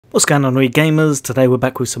What's going on, all you gamers? Today we're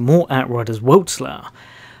back with some more Outriders Worldslayer.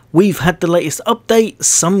 We've had the latest update,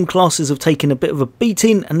 some classes have taken a bit of a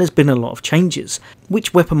beating and there's been a lot of changes.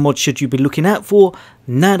 Which weapon mod should you be looking out for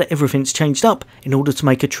now that everything's changed up in order to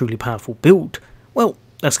make a truly powerful build? Well,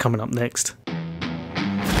 that's coming up next.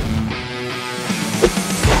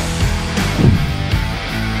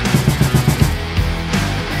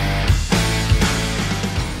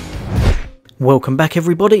 Welcome back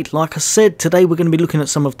everybody. Like I said, today we're going to be looking at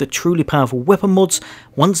some of the truly powerful weapon mods,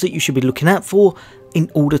 ones that you should be looking out for in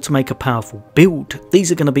order to make a powerful build.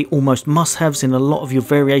 These are going to be almost must-haves in a lot of your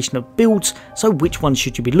variation of builds, so which ones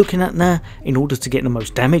should you be looking at now in order to get the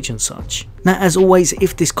most damage and such. Now as always,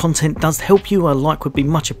 if this content does help you, a like would be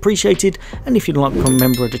much appreciated, and if you'd like to become a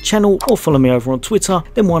member of the channel or follow me over on Twitter,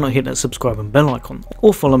 then why not hit that subscribe and bell icon,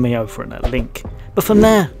 or follow me over at that link. But for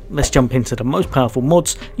now, let's jump into the most powerful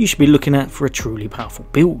mods you should be looking at for a truly powerful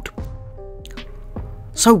build.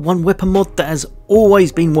 So one weapon mod that has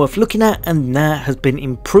always been worth looking at and now has been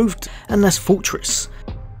improved, and that's Fortress.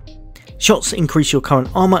 Shots increase your current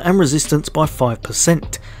armour and resistance by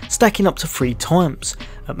 5%, stacking up to 3 times.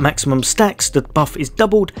 At maximum stacks, the buff is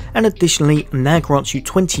doubled, and additionally now grants you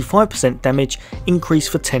 25% damage increase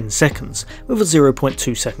for 10 seconds with a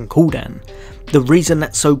 0.2 second cooldown. The reason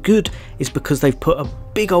that's so good is because they've put a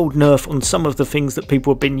big old nerf on some of the things that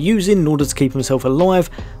people have been using in order to keep themselves alive.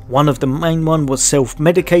 One of the main one was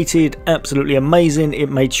self-medicated, absolutely amazing.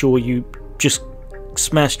 It made sure you just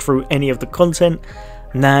smashed through any of the content.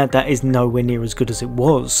 Now that is nowhere near as good as it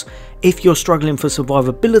was. If you're struggling for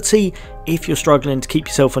survivability, if you're struggling to keep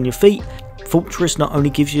yourself on your feet, Fortress not only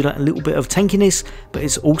gives you that little bit of tankiness, but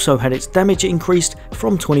it's also had its damage increased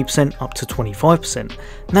from 20% up to 25%,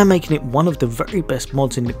 now making it one of the very best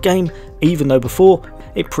mods in the game, even though before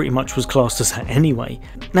it pretty much was classed as that anyway.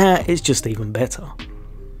 Now it's just even better.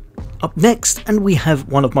 Up next, and we have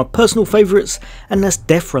one of my personal favourites, and that's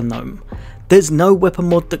Death Gnome. There's no weapon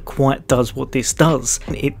mod that quite does what this does.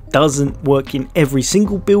 It doesn't work in every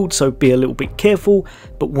single build, so be a little bit careful,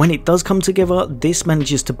 but when it does come together, this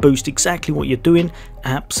manages to boost exactly what you're doing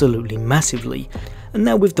absolutely massively. And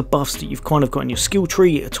now with the buffs that you've kind of got in your skill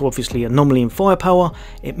tree to obviously Anomaly and Firepower,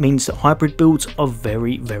 it means that hybrid builds are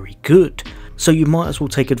very good. So you might as well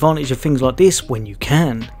take advantage of things like this when you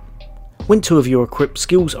can. When 2 of your equipped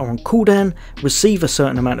skills are on cooldown, receive a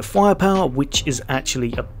certain amount of firepower, which is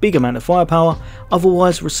actually a big amount of firepower,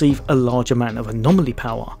 otherwise receive a large amount of anomaly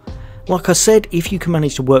power. Like I said, if you can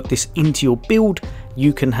manage to work this into your build,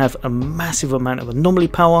 you can have a massive amount of anomaly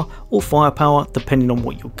power or firepower depending on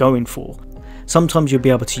what you're going for. Sometimes you'll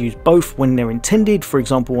be able to use both when they're intended, for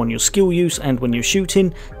example on your skill use and when you're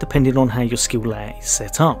shooting, depending on how your skill layer is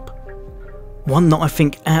set up. One that I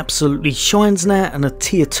think absolutely shines now, and a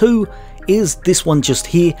tier 2, is this one just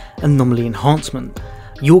here, Anomaly Enhancement.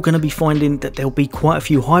 You're going to be finding that there'll be quite a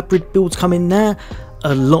few hybrid builds coming there.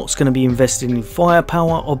 A lot's going to be invested in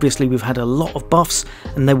firepower. Obviously we've had a lot of buffs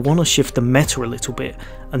and they want to shift the meta a little bit.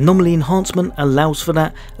 Anomaly Enhancement allows for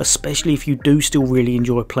that, especially if you do still really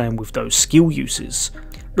enjoy playing with those skill uses.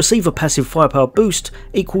 Receive a passive firepower boost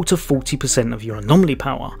equal to 40% of your anomaly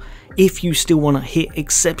power. If you still want to hit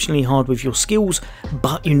exceptionally hard with your skills,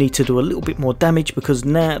 but you need to do a little bit more damage because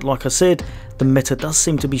now, like I said, the meta does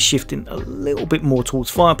seem to be shifting a little bit more towards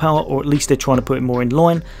firepower, or at least they're trying to put it more in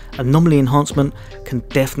line, Anomaly Enhancement can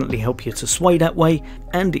definitely help you to sway that way,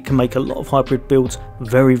 and it can make a lot of hybrid builds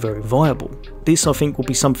very viable. This I think will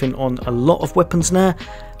be something on a lot of weapons now,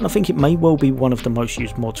 and I think it may well be one of the most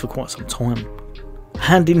used mods for quite some time.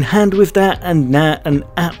 Hand in hand with that, and now an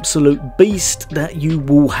absolute beast that you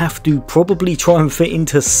will have to probably try and fit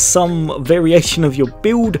into some variation of your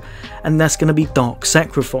build, and that's going to be Dark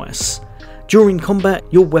Sacrifice. During combat,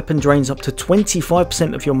 your weapon drains up to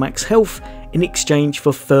 25% of your max health in exchange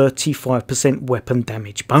for 35% weapon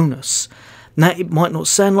damage bonus. Now it might not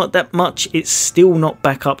sound like that much, it's still not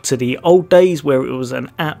back up to the old days where it was an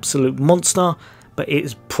absolute monster, but it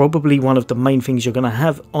is probably one of the main things you're going to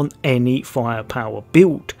have on any firepower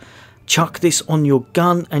build. Chuck this on your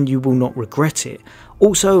gun and you will not regret it.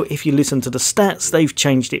 Also, if you listen to the stats, they've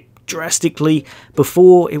changed it drastically.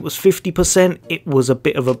 Before it was 50%, it was a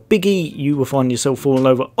bit of a biggie, you will find yourself falling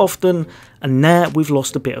over often, and now we've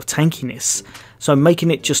lost a bit of tankiness. So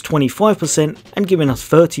making it just 25% and giving us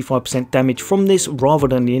 35% damage from this rather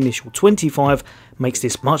than the initial 25 makes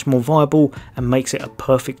this much more viable and makes it a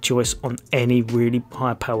perfect choice on any really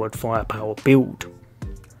high powered firepower build.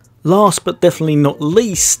 Last but definitely not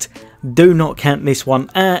least, do not count this one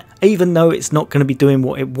out. Even though it's not going to be doing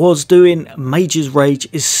what it was doing, Mage's Rage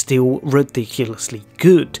is still ridiculously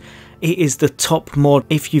good. It is the top mod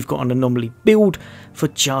if you've got an anomaly build for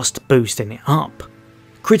just boosting it up.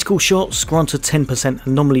 Critical shots grant a 10%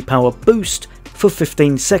 anomaly power boost for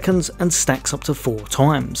 15 seconds and stacks up to 4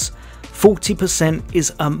 times. 40%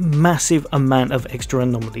 is a massive amount of extra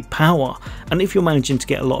anomaly power, and if you're managing to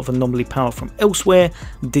get a lot of anomaly power from elsewhere,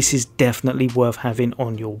 this is definitely worth having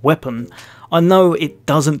on your weapon. I know it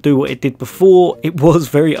doesn't do what it did before, it was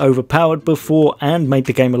very overpowered before and made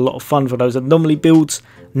the game a lot of fun for those anomaly builds.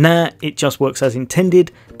 Nah, it just works as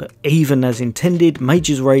intended, but even as intended,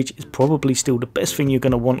 Mage's Rage is probably still the best thing you're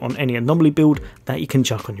going to want on any anomaly build that you can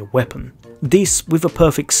chuck on your weapon. This with a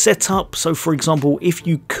perfect setup, so for example, if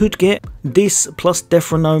you could get this plus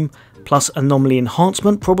Deathronome plus Anomaly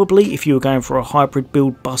Enhancement, probably if you were going for a hybrid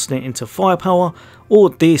build busting it into Firepower, or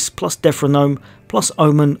this plus Deathronome plus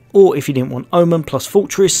Omen, or if you didn't want Omen plus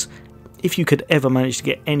Fortress, if you could ever manage to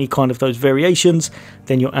get any kind of those variations,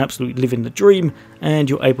 then you're absolutely living the dream and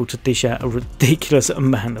you're able to dish out a ridiculous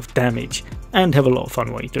amount of damage and have a lot of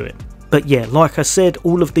fun while you do it. But yeah, like I said,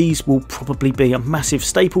 all of these will probably be a massive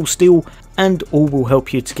staple still, and all will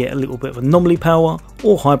help you to get a little bit of anomaly power,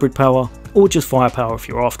 or hybrid power, or just firepower if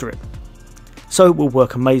you're after it. So it will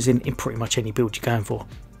work amazing in pretty much any build you're going for.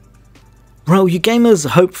 Well, you gamers,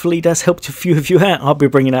 hopefully that's helped a few of you out. I'll be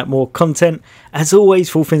bringing out more content. As always,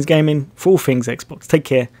 for all things gaming, for all things Xbox. Take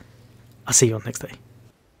care. I'll see you on next day.